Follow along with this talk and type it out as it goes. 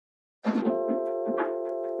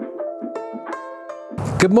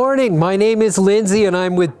Good morning, my name is Lindsay and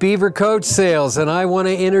I'm with Beaver Coach Sales, and I want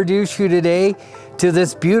to introduce you today to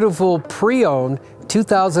this beautiful pre-owned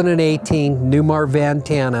 2018 Newmar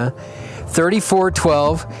Ventana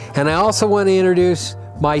 3412, and I also want to introduce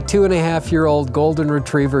my 2.5-year-old golden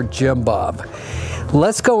retriever Jim Bob.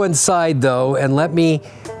 Let's go inside though and let me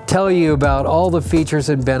tell you about all the features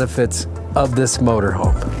and benefits of this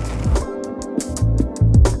motorhome.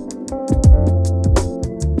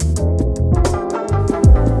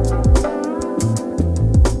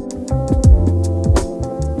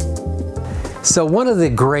 So one of the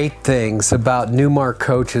great things about Newmar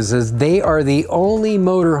coaches is they are the only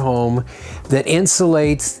motorhome that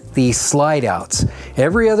insulates the slide outs.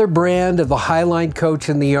 Every other brand of the Highline coach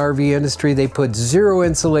in the RV industry, they put zero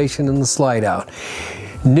insulation in the slide out.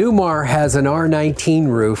 Newmar has an R19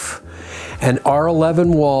 roof, an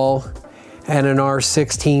R11 wall, and an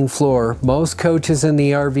R16 floor. Most coaches in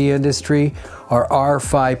the RV industry are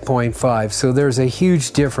R5.5, so there's a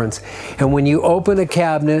huge difference. And when you open a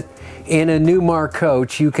cabinet in a Newmar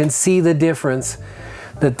coach, you can see the difference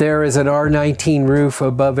that there is an R19 roof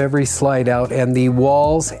above every slide out, and the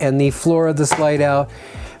walls and the floor of the slide out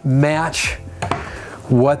match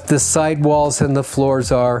what the side walls and the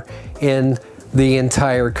floors are in the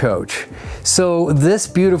entire coach. So this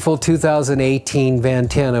beautiful 2018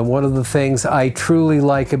 Ventana, one of the things I truly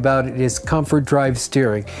like about it is comfort drive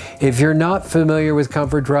steering. If you're not familiar with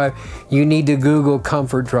comfort drive, you need to Google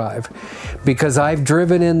comfort drive, because I've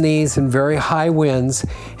driven in these in very high winds,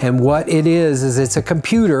 and what it is it's a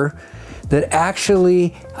computer that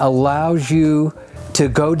actually allows you to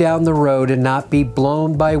go down the road and not be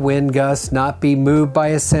blown by wind gusts, not be moved by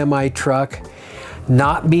a semi-truck,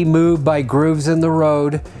 not be moved by grooves in the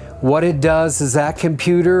road. What it does is that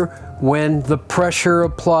computer, when the pressure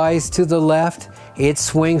applies to the left, it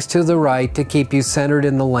swings to the right to keep you centered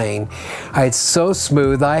in the lane. It's so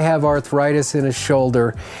smooth. I have arthritis in a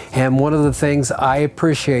shoulder, and one of the things I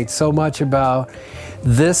appreciate so much about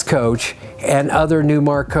this coach and other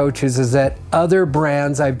Newmar coaches is that other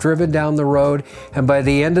brands I've driven down the road, and by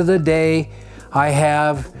the end of the day, I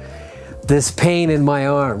have this pain in my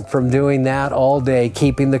arm from doing that all day,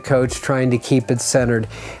 keeping the coach, trying to keep it centered.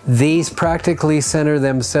 These practically center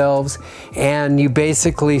themselves, and you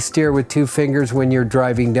basically steer with 2 fingers when you're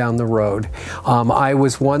driving down the road. I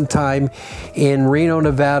was one time in Reno,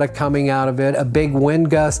 Nevada, coming out of it. A big wind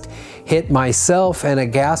gust hit myself and a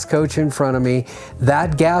gas coach in front of me.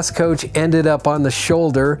 That gas coach ended up on the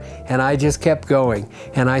shoulder, and I just kept going.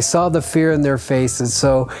 And I saw the fear in their faces.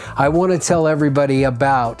 So I want to tell everybody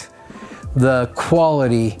about the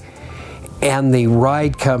quality and the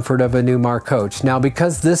ride comfort of a Newmar coach. Now,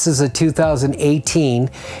 because this is a 2018,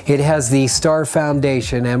 it has the Star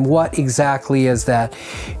Foundation. And what exactly is that?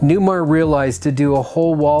 Newmar realized to do a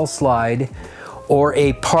whole wall slide or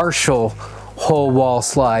a partial whole wall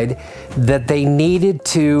slide that they needed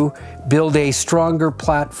to build a stronger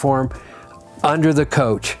platform under the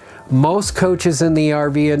coach. Most coaches in the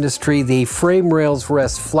RV industry, the frame rails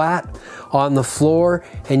rest flat on the floor,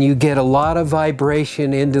 and you get a lot of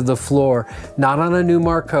vibration into the floor. Not on a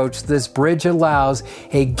Newmar coach. This bridge allows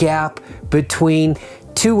a gap between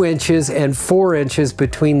 2 inches and 4 inches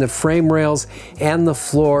between the frame rails and the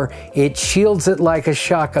floor. It shields it like a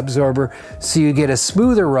shock absorber, so you get a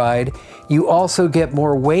smoother ride. You also get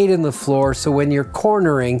more weight in the floor, so when you're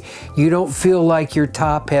cornering, you don't feel like you're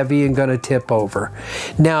top heavy and gonna tip over.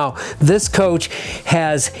 Now, this coach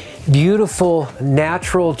has beautiful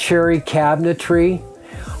natural cherry cabinetry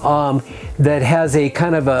that has a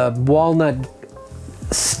kind of a walnut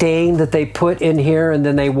stain that they put in here, and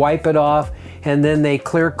then they wipe it off, and then they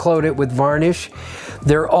clear coat it with varnish.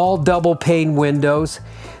 They're all double pane windows.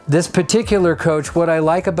 This particular coach, what I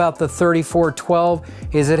like about the 3412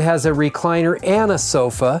 is it has a recliner and a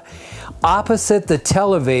sofa opposite the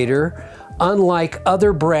televator, unlike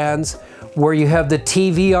other brands where you have the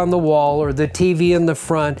TV on the wall or the TV in the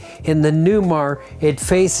front. In the Newmar, it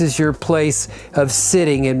faces your place of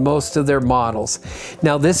sitting in most of their models.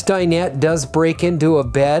 Now, this dinette does break into a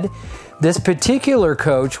bed. This particular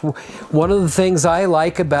coach, one of the things I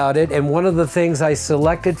like about it, and one of the things I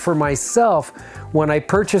selected for myself when I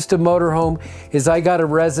purchased a motorhome, is I got a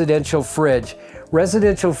residential fridge.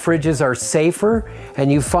 Residential fridges are safer,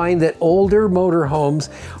 and you find that older motorhomes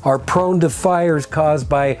are prone to fires caused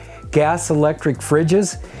by gas electric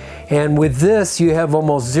fridges. And with this, you have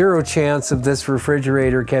almost zero chance of this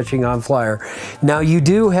refrigerator catching on fire. Now, you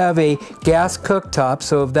do have a gas cooktop,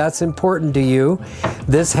 so if that's important to you,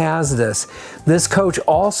 this has this. This coach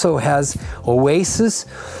also has Oasis,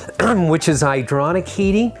 which is hydronic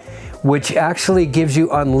heating, which actually gives you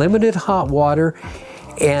unlimited hot water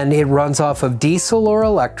and it runs off of diesel or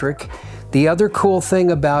electric. The other cool thing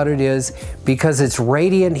about it is because it's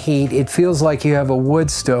radiant heat, it feels like you have a wood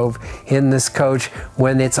stove in this coach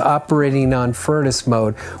when it's operating on furnace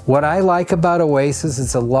mode. What I like about Oasis,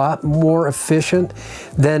 it's a lot more efficient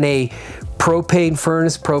than a propane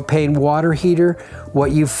furnace, propane water heater.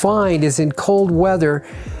 What you find is in cold weather,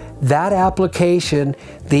 that application,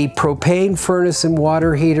 the propane furnace and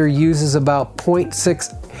water heater uses about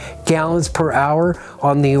 0.6 gallons per hour.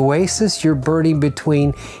 On the Oasis, you're burning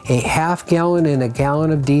between a half gallon and a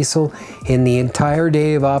gallon of diesel in the entire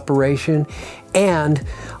day of operation. And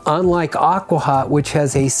unlike AquaHot, which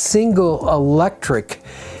has a single electric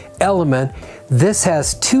element, this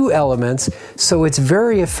has two elements, so it's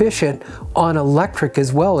very efficient on electric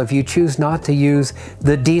as well if you choose not to use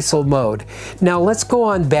the diesel mode. Now let's go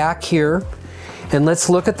on back here and let's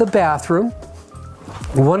look at the bathroom.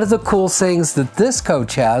 One of the cool things that this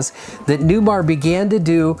coach has that Newmar began to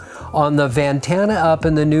do on the Ventana up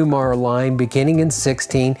in the Newmar line beginning in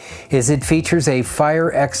 16 is it features a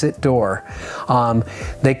fire exit door.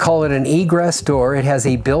 They call it an egress door. It has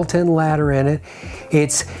a built-in ladder in it.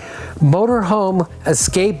 Its motorhome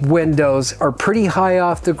escape windows are pretty high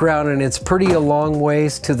off the ground and it's pretty a long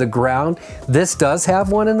ways to the ground. This does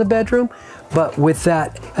have one in the bedroom, but with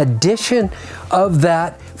that addition of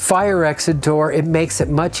that fire exit door, it makes it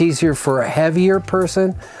much easier for a heavier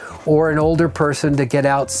person or an older person to get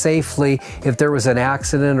out safely if there was an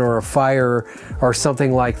accident or a fire or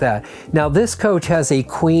something like that. Now this coach has a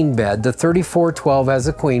queen bed. The 3412 has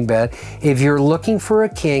a queen bed. If you're looking for a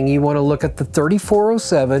king, you want to look at the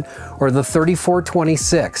 3407 or the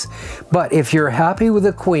 3426. But if you're happy with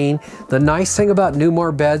a queen, the nice thing about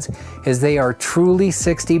Newmar beds is they are truly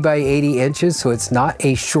 60 by 80 inches, so it's not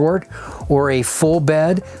a short or a full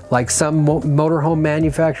bed like some motorhome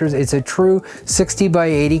manufacturers. It's a true 60 by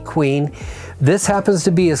 80 queen. This happens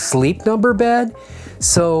to be a sleep number bed,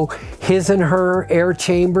 so his and her air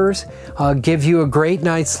chambers give you a great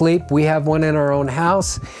night's sleep. We have one in our own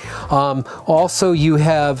house. Also, you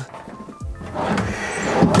have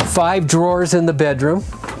 5 drawers in the bedroom.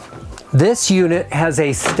 This unit has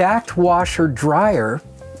a stacked washer dryer,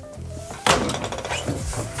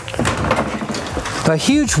 a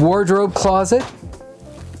huge wardrobe closet,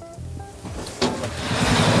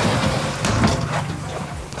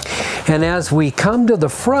 and as we come to the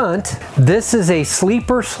front, this is a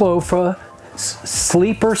sleeper sofa,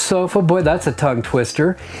 boy, that's a tongue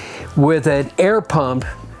twister, with an air pump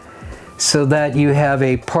so that you have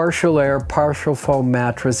a partial air, partial foam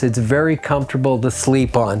mattress. It's very comfortable to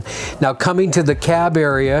sleep on. Now coming to the cab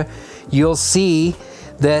area, you'll see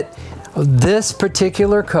that this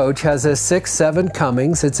particular coach has a 6.7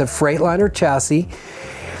 Cummins. It's a Freightliner chassis.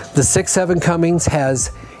 The 6.7 Cummins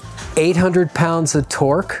has 800 pounds of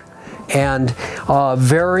torque and a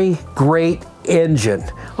very great engine.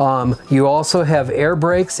 You also have air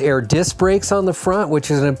brakes, air disc brakes on the front, which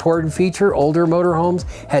is an important feature. Older motorhomes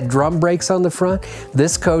had drum brakes on the front.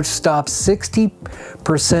 This coach stops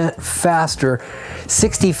 60% faster,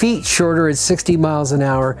 60 feet shorter at 60 miles an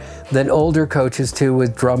hour than older coaches do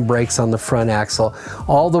with drum brakes on the front axle.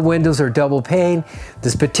 All the windows are double pane.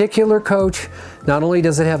 This particular coach, not only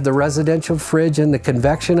does it have the residential fridge and the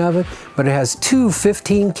convection oven, but it has two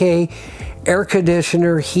 15K air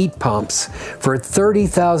conditioner heat pumps for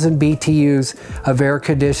 30,000 BTUs of air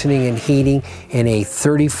conditioning and heating in a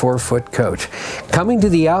 34-foot coach. Coming to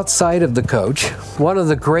the outside of the coach, one of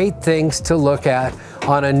the great things to look at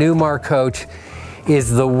on a Newmar coach is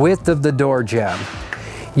the width of the door jamb.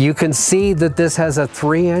 You can see that this has a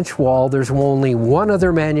 3-inch wall. There's only one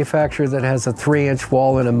other manufacturer that has a 3-inch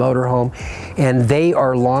wall in a motorhome, and they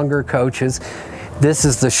are longer coaches. This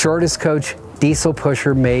is the shortest coach diesel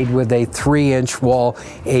pusher made with a 3-inch wall,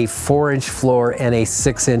 a 4-inch floor, and a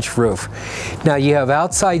 6-inch roof. Now you have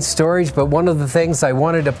outside storage, but one of the things I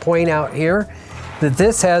wanted to point out here, that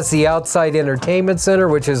this has the outside entertainment center,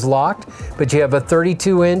 which is locked, but you have a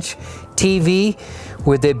 32-inch TV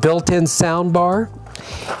with a built-in sound bar.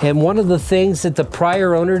 And one of the things that the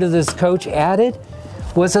prior owner to this coach added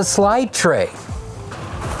was a slide tray.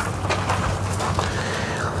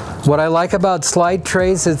 What I like about slide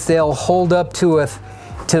trays is they'll hold up to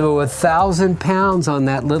 1,000 pounds on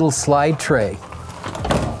that little slide tray.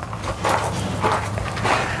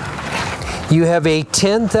 You have a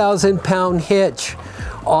 10,000 pound hitch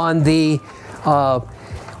on the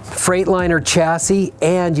Freightliner chassis,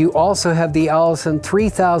 and you also have the Allison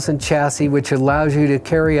 3000 chassis, which allows you to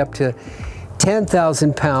carry up to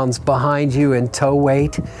 10,000 pounds behind you in tow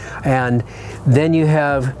weight. And then you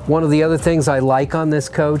have, one of the other things I like on this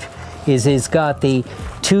coach is it's got the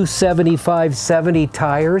 275/70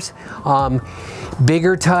 tires.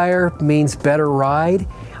 Bigger tire means better ride.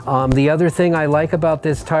 The other thing I like about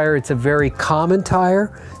this tire, it's a very common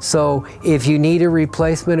tire, so if you need a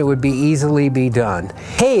replacement, it would be easily be done.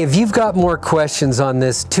 Hey, if you've got more questions on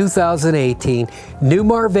this 2018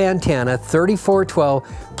 Newmar Ventana 3412,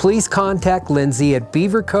 please contact Lindsay at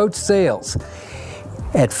Beaver Coach Sales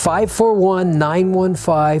at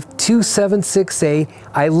 541-915-2768.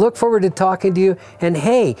 I look forward to talking to you, and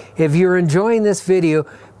hey, if you're enjoying this video,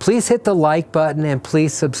 please hit the like button and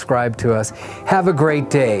please subscribe to us. Have a great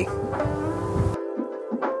day.